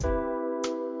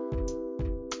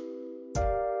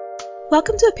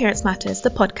Welcome to Appearance Matters, the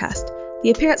podcast,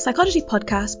 the appearance psychology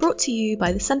podcast brought to you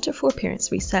by the Centre for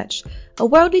Appearance Research, a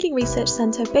world-leading research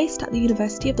centre based at the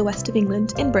University of the West of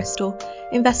England in Bristol,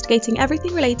 investigating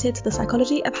everything related to the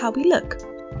psychology of how we look.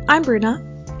 I'm Bruna.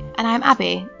 And I'm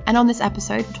Abby, and on this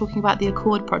episode we're talking about the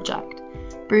Accord project.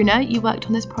 Bruna, you worked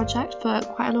on this project for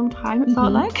quite a long time, it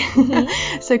felt like.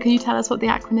 So can you tell us what the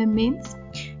acronym means?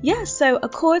 Yeah, so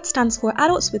Accord stands for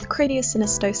Adults with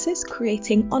Craniosynostosis,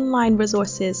 creating online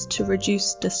resources to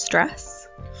reduce distress.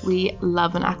 We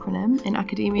love an acronym in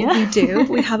academia. We do.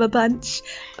 We have a bunch.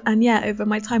 And yeah, over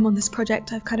my time on this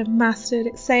project, I've kind of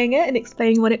mastered saying it and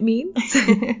explaining what it means.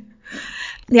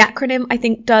 The acronym, I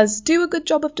think, does do a good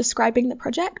job of describing the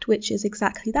project, which is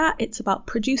exactly that. It's about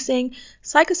producing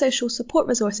psychosocial support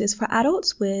resources for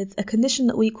adults with a condition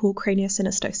that we call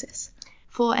craniosynostosis.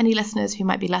 For any listeners who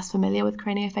might be less familiar with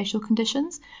craniofacial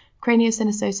conditions,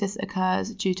 craniosynostosis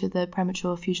occurs due to the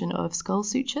premature fusion of skull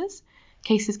sutures.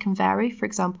 Cases can vary. For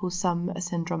example, some are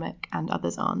syndromic and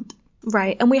others aren't.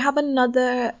 Right, and we have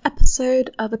another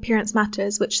episode of Appearance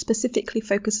Matters which specifically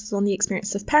focuses on the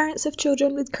experience of parents of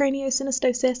children with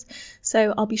craniosynostosis,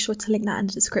 so I'll be sure to link that in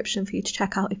the description for you to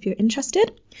check out if you're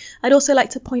interested. I'd also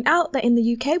like to point out that in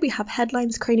the UK we have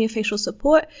Headlines Craniofacial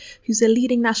Support, who's a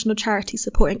leading national charity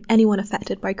supporting anyone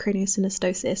affected by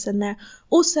craniosynostosis, and they're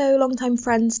also longtime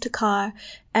friends to CAR.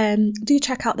 Do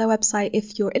check out their website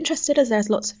if you're interested, as there's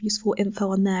lots of useful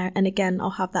info on there, and again I'll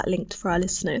have that linked for our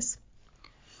listeners.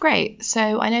 Great.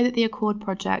 So I know that the Accord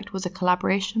project was a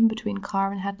collaboration between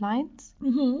CAR and Headlines.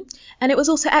 And it was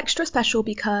also extra special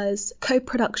because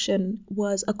co-production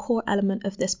was a core element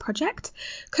of this project.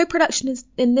 Co-production is,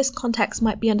 in this context,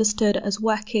 might be understood as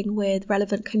working with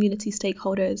relevant community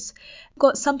stakeholders. We've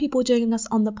got some people joining us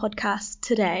on the podcast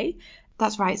today.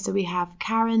 That's right. So we have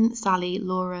Karen, Sally,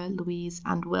 Laura, Louise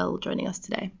and Will joining us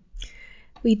today.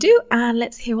 We do, and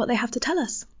let's hear what they have to tell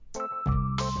us.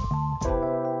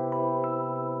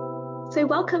 So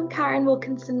welcome Karen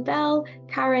Wilkinson-Bell.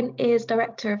 Karen is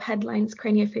Director of Headlines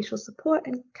Craniofacial Support,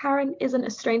 and Karen isn't a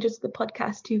stranger to the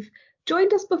podcast. You've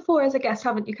joined us before as a guest,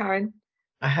 haven't you, Karen?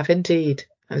 I have indeed.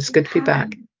 It's good to be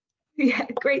back. Yeah,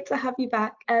 great to have you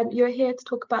back. You're here to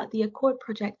talk about the Accord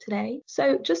project today.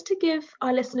 So just to give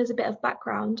our listeners a bit of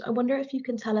background, I wonder if you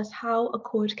can tell us how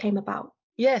Accord came about.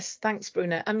 Yes, thanks,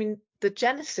 Bruna. I mean, the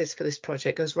genesis for this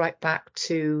project goes right back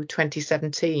to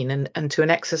 2017 and to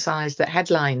an exercise that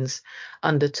Headlines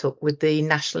undertook with the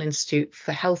National Institute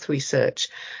for Health Research.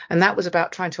 And that was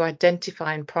about trying to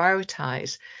identify and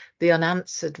prioritise the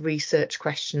unanswered research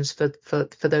questions for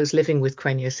those living with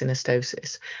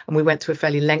craniosynostosis. And we went through a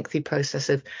fairly lengthy process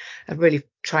of really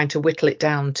trying to whittle it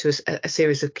down to a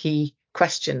series of key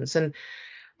questions. And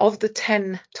of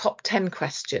the top 10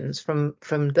 questions from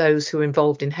those who were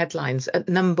involved in Headlines, at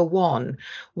number one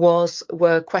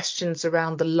were questions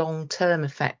around the long-term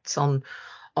effects on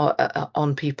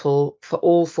people for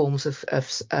all forms of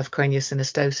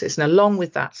craniosynostosis. And along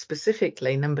with that,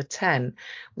 specifically, number 10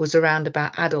 was around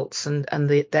about adults and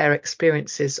their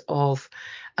experiences of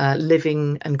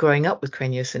living and growing up with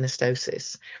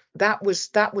craniosynostosis. That was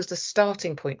the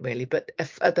starting point, really. But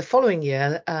the following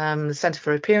year, the Centre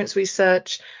for Appearance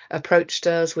Research approached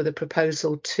us with a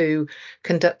proposal to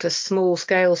conduct a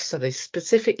small-scale study,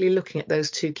 specifically looking at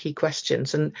those two key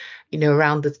questions and,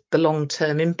 around the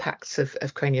long-term impacts of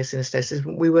craniosynostosis.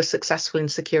 We were successful in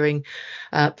securing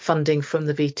funding from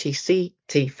the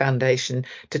VTCT Foundation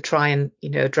to try and,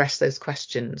 address those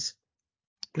questions.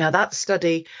 Now, that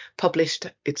study published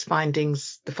its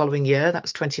findings the following year, that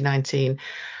was 2019.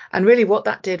 And really what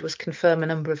that did was confirm a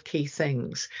number of key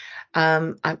things.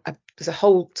 There's a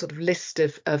whole sort of list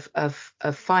of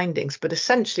findings, but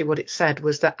essentially what it said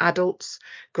was that adults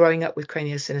growing up with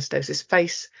craniosynostosis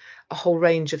face a whole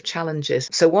range of challenges.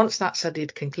 So once that study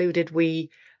had concluded, we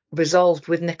resolved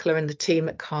with Nicola and the team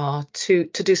at CAR to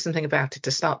do something about it,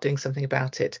 to start doing something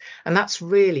about it. And that's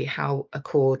really how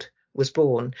Accord was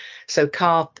born. So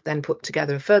CAR then put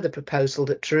together a further proposal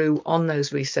that drew on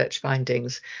those research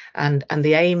findings, and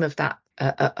the aim of that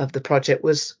of the project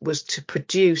was to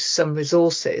produce some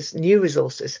resources, new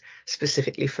resources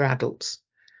specifically for adults.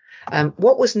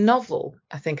 What was novel,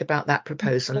 I think, about that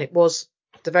proposal, it was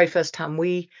the very first time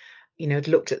we had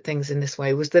looked at things in this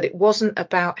way, was that it wasn't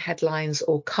about Headlines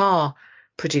or CAR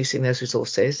producing those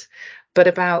resources, but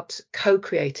about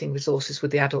co-creating resources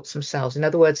with the adults themselves. In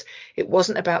other words, it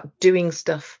wasn't about doing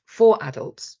stuff for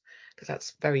adults, because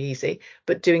that's very easy,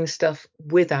 but doing stuff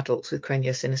with adults with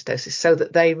craniosynostosis so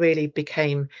that they really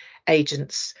became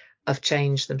agents of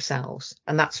change themselves.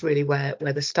 And that's really where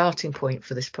the starting point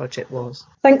for this project was.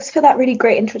 Thanks for that really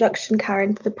great introduction,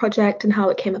 Karen, to the project and how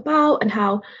it came about and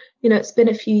how, it's been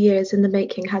a few years in the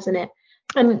making, hasn't it?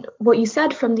 And what you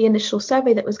said from the initial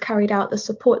survey that was carried out, the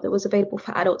support that was available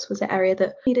for adults was an area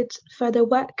that needed further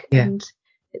work. Yeah. And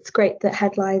it's great that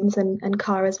Headlines and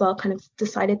CAR as well kind of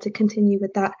decided to continue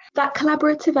with that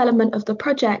collaborative element of the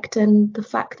project, and the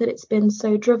fact that it's been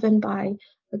so driven by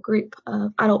a group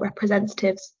of adult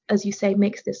representatives, as you say,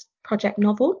 makes this project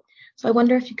novel. So I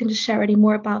wonder if you can just share any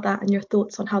more about that and your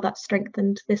thoughts on how that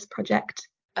strengthened this project.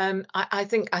 I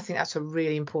think that's a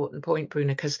really important point,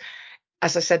 Bruna, because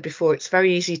as I said before, it's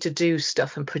very easy to do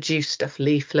stuff and produce stuff,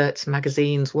 leaflets,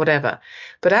 magazines, whatever,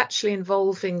 but actually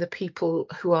involving the people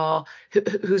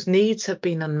whose needs have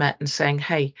been unmet and saying,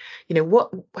 hey,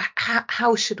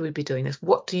 how should we be doing this?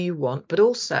 What do you want? But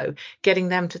also getting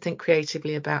them to think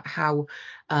creatively about how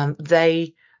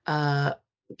they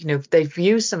they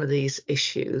view some of these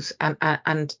issues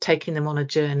and taking them on a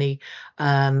journey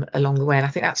along the way. And I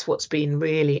think that's what's been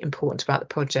really important about the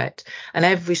project. And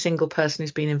every single person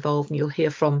who's been involved, and you'll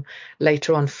hear from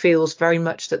later on, feels very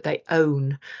much that they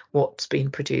own what's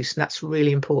been produced. And that's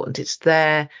really important. It's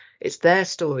their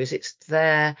stories, it's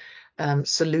their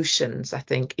solutions. I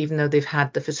think, even though they've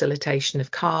had the facilitation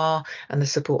of CAR and the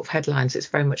support of Headlines, it's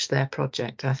very much their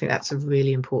project. And I think that's a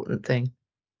really important thing.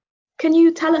 Can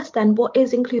you tell us then what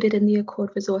is included in the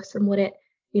Accord resource and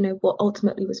what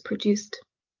ultimately was produced?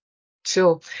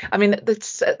 Sure. I mean,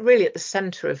 that's really at the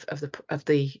centre of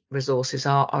the resources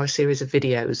are a series of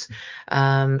videos,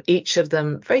 each of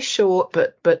them very short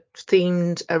but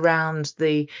themed around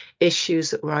the issues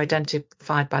that were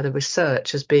identified by the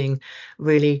research as being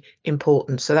really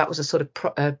important. So that was a sort of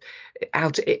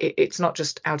it's not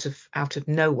just out of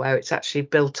nowhere. It's actually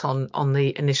built on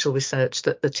the initial research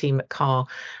that the team at CAR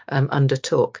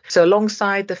undertook. So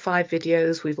alongside the 5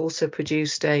 videos, we've also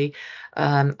produced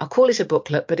I'll call it a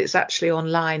booklet, but it's actually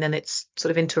online, and it's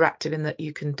sort of interactive in that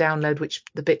you can download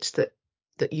the bits that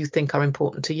you think are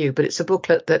important to you. But it's a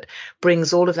booklet that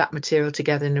brings all of that material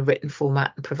together in a written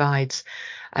format and provides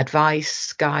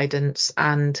advice, guidance,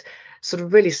 and sort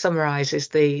of really summarises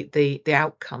the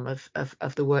outcome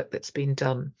of the work that's been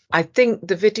done. I think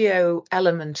the video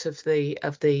element of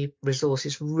the resource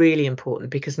is really important,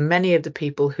 because many of the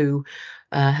people who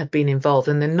have been involved,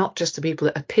 and they're not just the people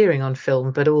that are appearing on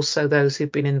film, but also those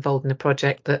who've been involved in the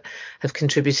project that have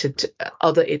contributed to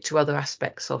other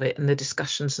aspects of it and the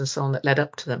discussions and so on that led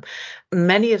up to them.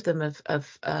 Many of them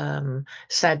have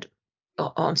said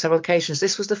on several occasions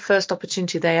this was the first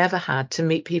opportunity they ever had to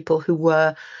meet people who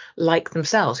were like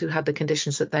themselves, who had the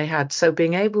conditions that they had. So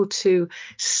being able to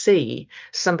see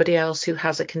somebody else who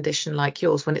has a condition like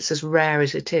yours, when it's as rare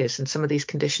as it is, and some of these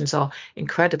conditions are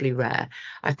incredibly rare,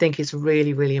 I think is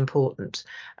really, really important.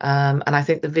 And I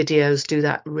think the videos do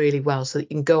that really well, so that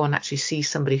you can go and actually see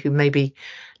somebody who maybe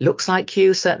looks like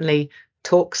you, certainly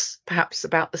talks perhaps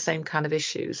about the same kind of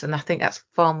issues. And I think that's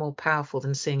far more powerful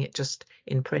than seeing it just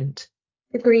in print.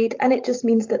 Agreed. And it just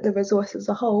means that the resource as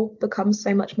a whole becomes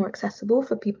so much more accessible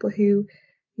for people who,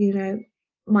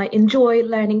 might enjoy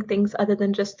learning things other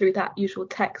than just through that usual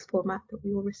text format that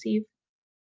we will receive.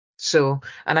 Sure.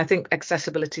 And I think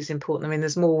accessibility is important. I mean,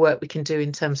 there's more work we can do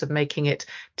in terms of taking it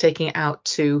out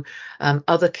to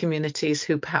other communities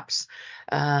who perhaps,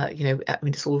 I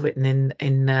mean, it's all written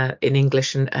in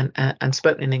English and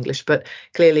spoken in English, but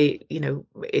clearly,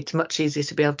 it's much easier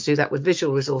to be able to do that with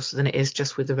visual resources than it is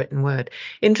just with the written word.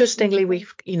 Interestingly,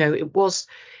 it was,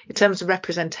 in terms of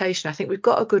representation, I think we've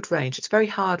got a good range. It's very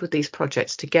hard with these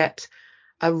projects to get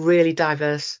a really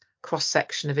diverse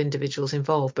cross-section of individuals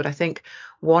involved, but I think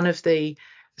one of the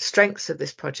strengths of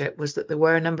this project was that there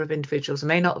were a number of individuals who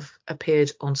may not have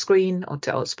appeared on screen or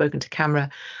spoken to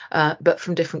camera, but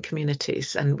from different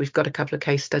communities. And we've got a couple of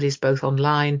case studies both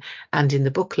online and in the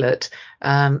booklet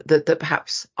that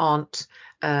perhaps aren't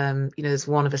there's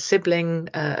one of a sibling,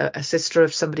 a sister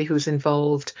of somebody who's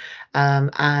involved,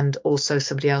 and also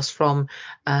somebody else from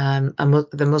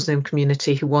the Muslim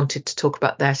community who wanted to talk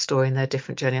about their story and their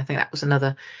different journey. I think that was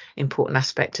another important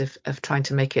aspect of trying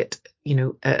to make it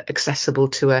accessible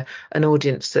to an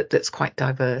audience that's quite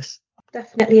diverse.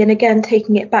 Definitely. And again,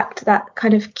 taking it back to that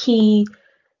kind of key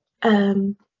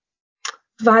value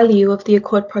of the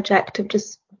Accord project of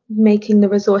just making the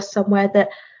resource somewhere that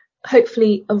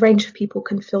hopefully a range of people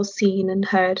can feel seen and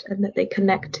heard and that they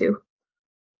connect to.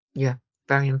 Yeah,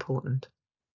 very important.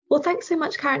 Well, thanks so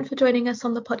much, Karen, for joining us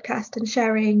on the podcast and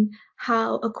sharing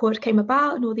how Accord came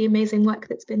about and all the amazing work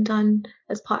that's been done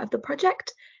as part of the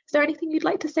project. Is there anything you'd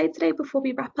like to say today before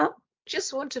we wrap up?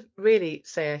 Just want to really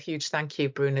say a huge thank you,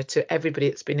 Bruna, to everybody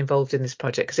that's been involved in this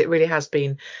project, because it really has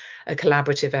been a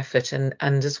collaborative effort, and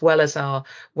as well as our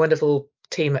wonderful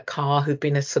team at CAR who've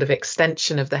been a sort of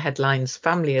extension of the Headlines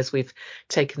family as we've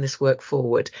taken this work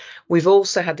forward. We've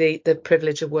also had the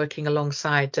privilege of working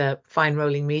alongside Fine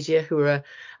Rolling Media, who are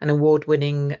an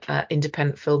award-winning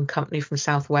independent film company from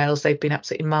South Wales. They've been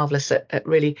absolutely marvellous at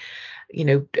really,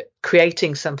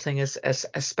 creating something as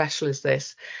special as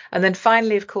this. And then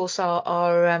finally, of course,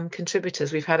 our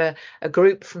contributors. We've had a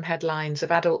group from Headlines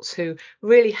of adults who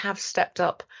really have stepped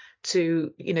up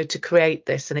to create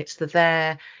this, and it's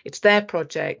their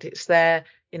project. It's their,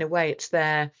 in a way, it's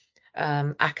their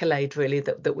accolade really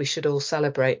that we should all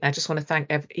celebrate. And I just want to thank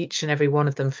each and every one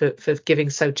of them for giving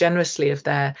so generously of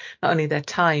their, not only their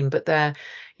time, but their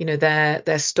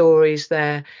stories,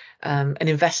 and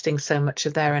investing so much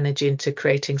of their energy into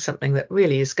creating something that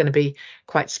really is going to be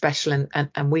quite special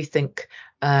and we think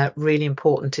really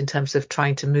important in terms of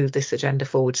trying to move this agenda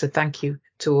forward. So thank you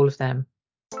to all of them.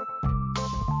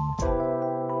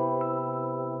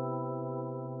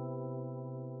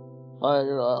 Hi,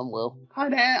 I'm Will. Hi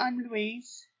there, I'm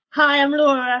Louise. Hi, I'm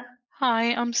Laura.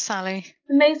 Hi, I'm Sally.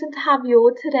 Amazing to have you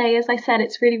all today. As I said,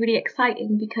 it's really, really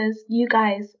exciting because you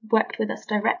guys worked with us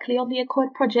directly on the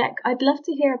Accord project. I'd love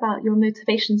to hear about your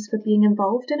motivations for being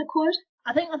involved in Accord.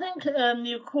 I think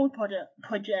the Accord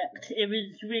project, it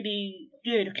was really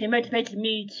good. It motivated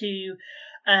me to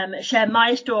share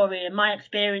my story and my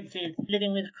experiences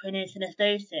living with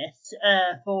craniosynostosis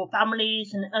for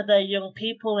families and other young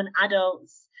people and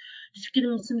adults, just to give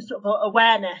them some sort of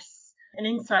awareness and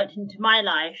insight into my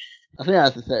life. I think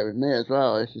that's the same with me as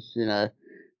well. It's just, I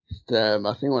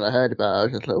think when I heard about it, I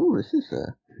was just like, oh, this is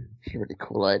a really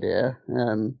cool idea.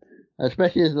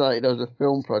 Especially as there was a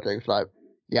film project, it's like,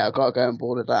 yeah, I've got to go on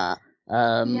board with that.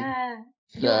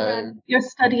 So you're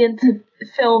studying to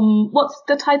film. What's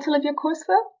the title of your course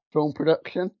for? Film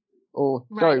production,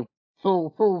 sorry,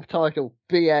 full title,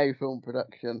 BA film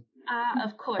production.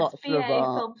 Of course, Bachelor BA of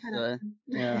Arts, film production.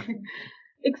 So, yeah.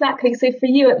 Exactly. So for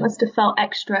you, it must have felt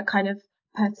extra kind of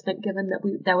pertinent, given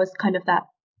that there was kind of that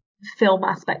film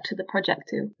aspect to the project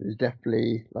too. There's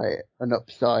definitely an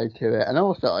upside to it, and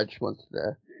also I just wanted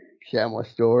to share my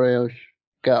story. I was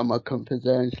get out of my comfort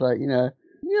zone. It's like, you know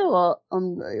what?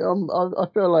 I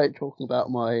feel like talking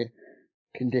about my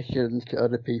conditions to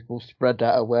other people, spread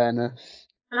that awareness.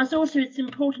 And that's also, it's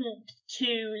important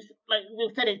to, like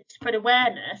Will said, spread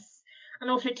awareness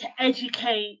and also to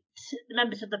educate the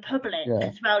members of the public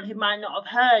as well who might not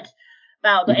have heard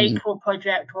about the Accord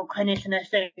project or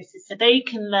craniosynostosis, so they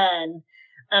can learn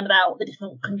about the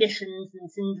different conditions and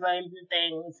syndromes and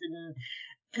things, and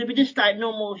because we're just like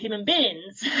normal human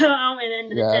beings, aren't we, at the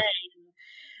end of the day?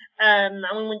 And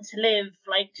we want to live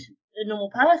like a normal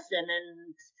person,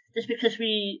 and just because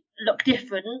we look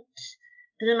different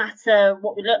doesn't matter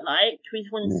what we look like. We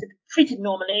just want to be treated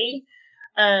normally,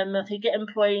 to get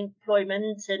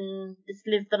employment and just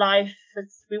live the life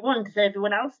as we want, as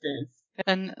everyone else does.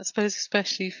 And I suppose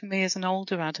especially for me as an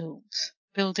older adult,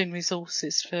 building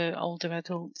resources for older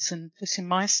adults and putting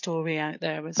my story out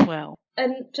there as well.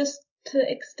 And just to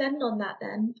extend on that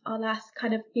then, I'll ask,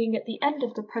 kind of being at the end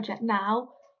of the project now,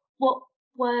 what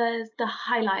was the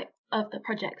highlight of the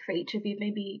project for each of you?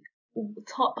 Maybe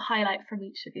top highlight from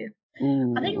each of you.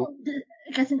 I think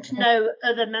getting to know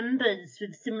other members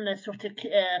with similar sort of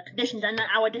conditions and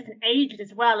our different ages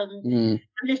as well, and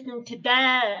listening to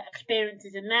their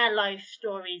experiences and their life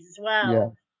stories as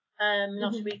well. And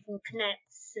also we can connect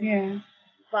and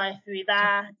by through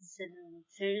that, and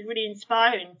so it's really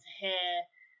inspiring to hear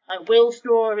like Will's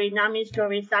story, Nami's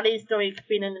story, Sally's story,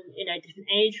 being in different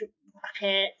age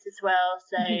brackets as well.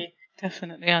 So.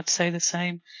 Definitely, I'd say the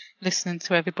same. Listening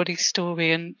to everybody's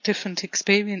story and different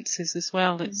experiences as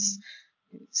well. It's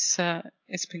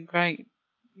been great,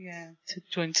 to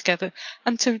join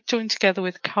together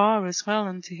with CAR as well,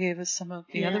 and to hear some of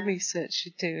the other research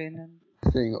you're doing,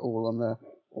 and seeing it all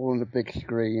on the big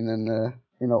screen and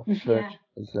in Oxford.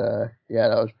 That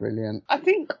was brilliant. I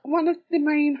think one of the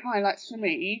main highlights for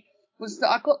me was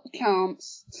that I got the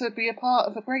chance to be a part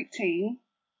of a great team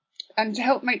and to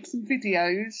help make some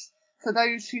videos for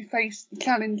those who face the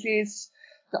challenges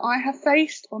that I have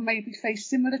faced or maybe face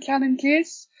similar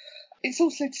challenges. It's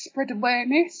also to spread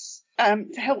awareness, to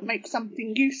help make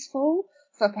something useful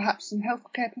for perhaps some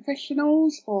healthcare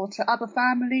professionals or to other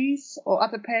families or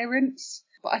other parents.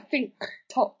 But I think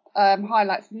top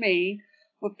highlight for me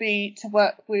would be to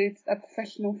work with a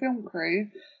professional film crew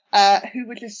who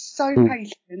were just so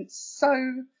patient,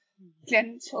 so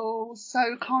gentle,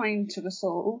 so kind to us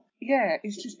all. Yeah,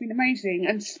 it's just been amazing.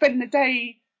 And to spend the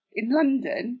day in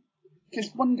London,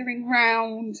 just wandering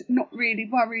around, not really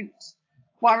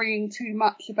worrying too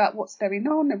much about what's going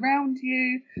on around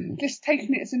you, just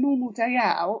taking it as a normal day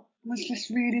out was just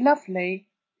really lovely.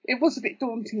 it was a bit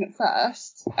daunting at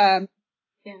first,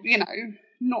 you know,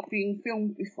 not being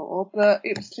filmed before, but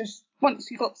it was just, once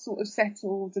you got sort of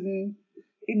settled and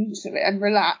into it and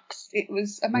relaxed, it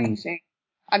was amazing.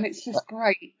 And it's just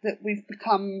great that we've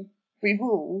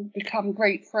all become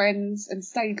great friends and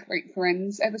stayed great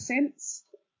friends ever since.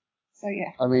 So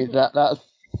yeah. I mean, that's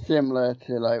similar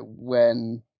to like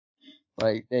when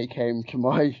like they came to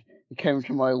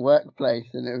my workplace,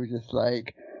 and it was just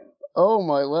like, oh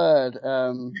my word,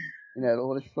 you know,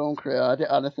 all this film career.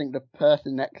 I think the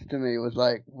person next to me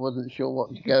wasn't sure what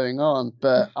was going on,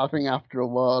 but I think after a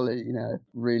while, you know,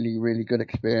 really, really good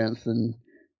experience. And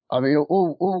I mean,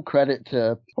 all credit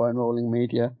to Fine Rolling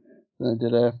Media. They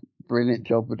did a brilliant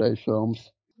job with those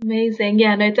films. Amazing.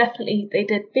 Yeah, no, definitely. They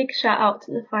did. Big shout out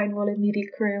to the Fine Rolling Media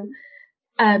crew.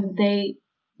 They,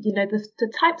 you know,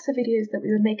 the types of videos that we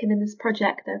were making in this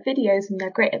project, they're videos and they're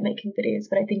great at making videos,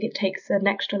 but I think it takes an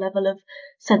extra level of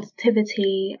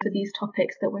sensitivity for these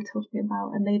topics that we're talking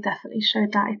about, and they definitely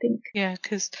showed that, I think. Yeah,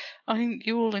 because I think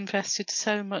you all invested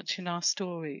so much in our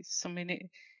stories. I mean,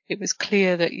 it was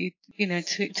clear that you know,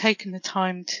 taken the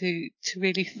time to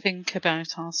really think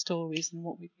about our stories and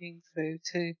what we've been through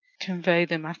to convey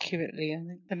them accurately. I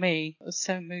think for me, it was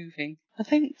so moving. I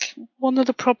think one of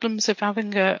the problems of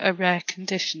having a rare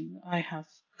condition, I have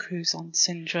Cruzon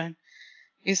syndrome,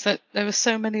 is that there are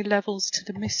so many levels to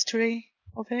the mystery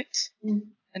of it, and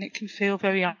it can feel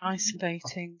very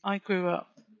isolating. I grew up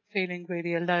feeling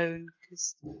really alone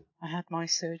because I had my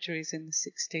surgeries in the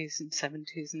 60s and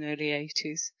 70s and early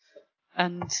 80s,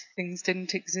 and things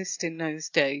didn't exist in those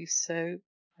days. So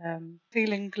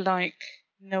feeling like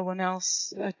no one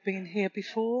else had been here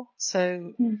before.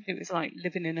 So it was like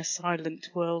living in a silent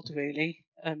world, really,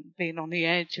 being on the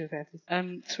edge of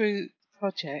everything. Through the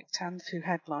project and through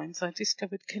Headlines, I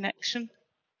discovered connection.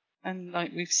 And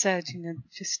like we've said, you know,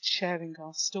 just sharing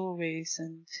our stories,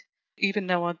 and even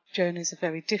though our journeys are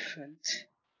very different,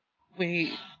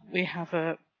 we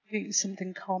have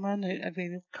something common, a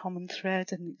real common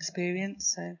thread and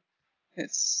experience. So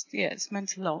it's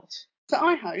meant a lot. So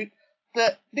I hope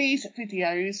that these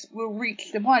videos will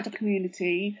reach the wider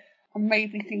community and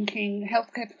maybe thinking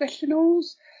healthcare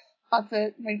professionals,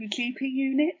 other maybe GP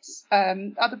units,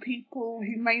 other people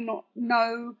who may not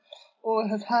know or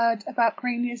have heard about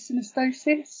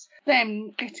craniosynostosis,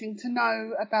 them getting to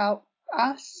know about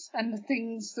us and the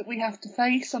things that we have to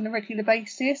face on a regular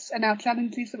basis and our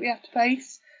challenges that we have to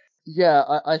face. Yeah,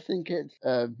 I think it's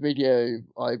video.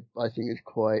 I think is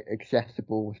quite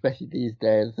accessible, especially these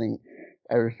days. I think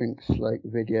everything's like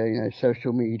video. You know,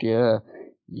 social media,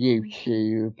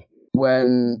 YouTube.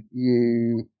 When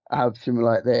you have something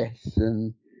like this,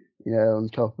 and you know, on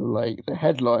top of like the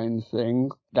headlines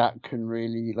thing, that can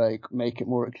really like make it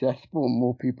more accessible and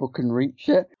more people can reach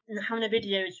it. And having a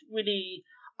video is really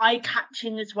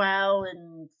eye-catching as well,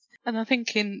 and I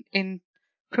think in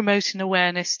promoting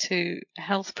awareness to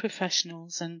health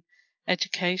professionals and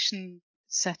education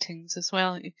settings as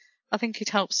well, I think it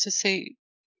helps to see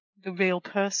the real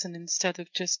person instead of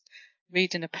just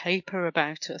reading a paper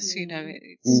about us. You know,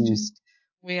 it's just,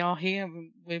 we are here,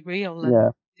 we're real,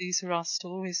 and these are our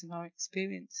stories and our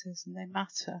experiences, and they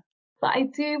matter. But I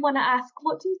do want to ask,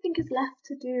 what do you think is left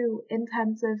to do in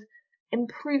terms of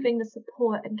improving the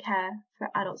support and care for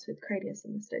adults with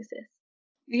craniosynostosis?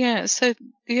 Yeah, so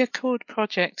the Accord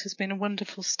project has been a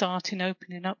wonderful start in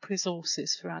opening up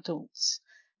resources for adults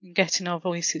and getting our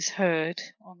voices heard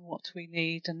on what we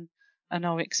need and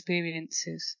our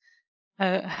experiences.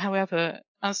 However,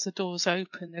 as the doors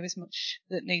open, there is much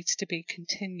that needs to be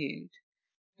continued.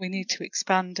 We need to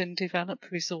expand and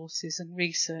develop resources and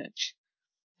research.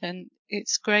 And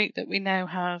it's great that we now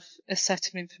have a set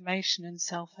of information and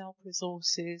self-help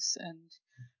resources and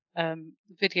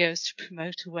videos to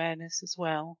promote awareness as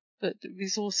well. But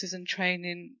resources and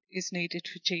training is needed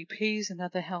for GPs and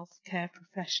other healthcare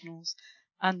professionals,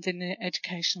 and in the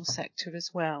educational sector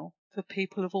as well, for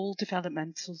people of all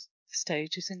developmental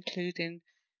stages, including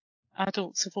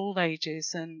adults of all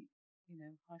ages. And, you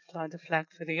know, I fly the flag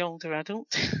for the older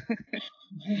adult.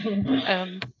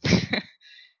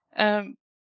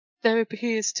 There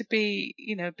appears to be,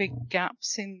 you know, big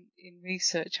gaps in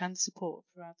research and support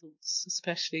for adults,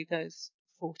 especially those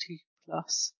 40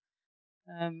 plus.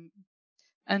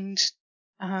 And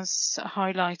as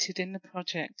highlighted in the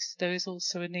project, there is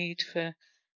also a need to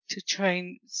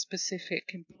train specific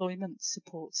employment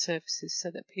support services so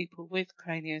that people with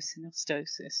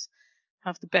craniosynostosis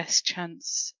have the best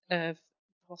chance of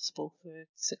possible for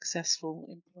successful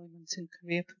employment and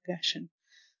career progression.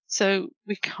 So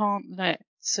we can't let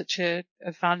such a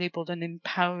valuable and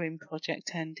empowering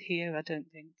project end here, I don't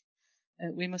think.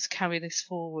 We must carry this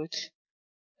forward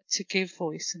to give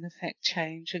voice and affect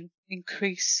change and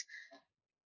increase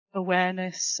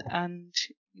awareness and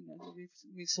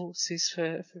resources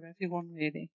for everyone,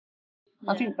 really.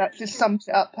 I think that just sums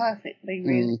it up perfectly,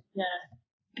 really. Yeah.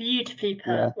 Beautifully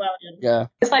put. Yeah. Well done. Yeah.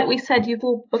 It's like we said, you've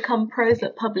all become pros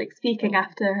at public speaking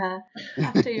after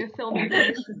your film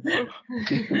exhibition.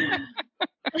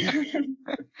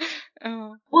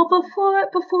 Oh. Well,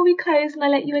 before we close and I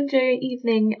let you enjoy your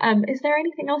evening, is there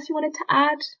anything else you wanted to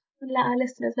add and let our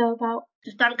listeners know about?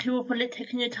 Just thank you all for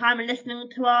taking your time and listening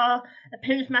to our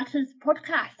Appearance Matters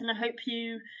podcast, and I hope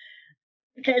you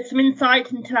get some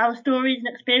insight into our stories and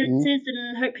experiences,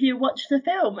 and hope you watch the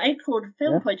film, Acorn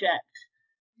Film Project.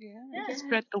 Yeah,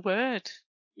 spread the word.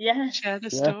 Yes. Share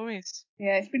the stories.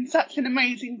 Yeah, it's been such an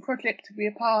amazing project to be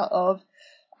a part of.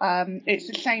 It's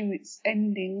a shame it's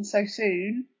ending so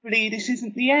soon. Really, this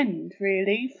isn't the end,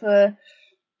 really, for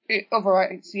it.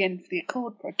 Alright, it's the end for the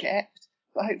Accord project,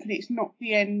 but hopefully it's not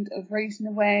the end of raising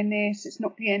awareness, it's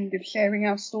not the end of sharing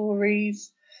our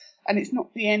stories, and it's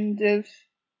not the end of,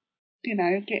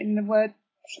 getting the word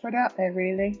spread out there,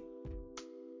 really.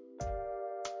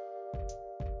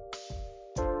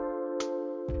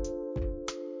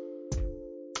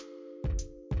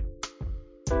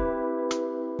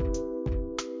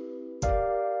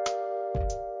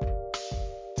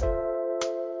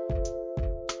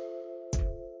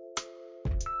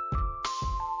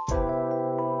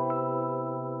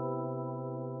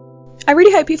 I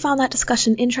really hope you found that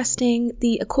discussion interesting.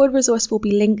 The Accord resource will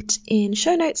be linked in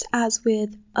show notes, as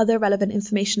with other relevant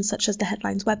information such as the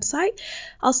headline's website.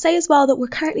 I'll say as well that we're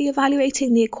currently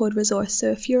evaluating the Accord resource,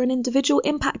 so if you're an individual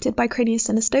impacted by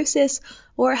craniosynostosis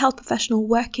or a health professional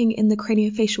working in the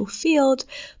craniofacial field,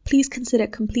 please consider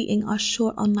completing our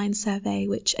short online survey,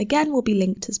 which again will be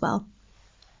linked as well.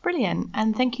 Brilliant,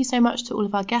 and thank you so much to all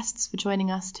of our guests for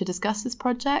joining us to discuss this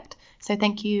project. So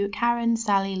thank you, Karen,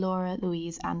 Sally, Laura,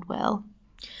 Louise and Will.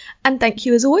 And thank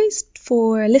you as always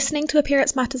for listening to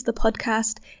Appearance Matters, the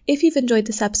podcast. If you've enjoyed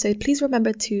this episode, please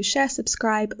remember to share,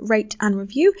 subscribe, rate and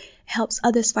review. It helps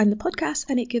others find the podcast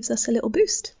and it gives us a little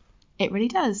boost. It really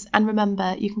does. And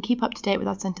remember, you can keep up to date with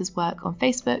our centre's work on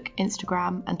Facebook,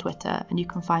 Instagram and Twitter, and you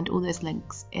can find all those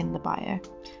links in the bio.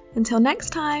 Until next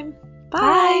time,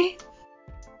 bye.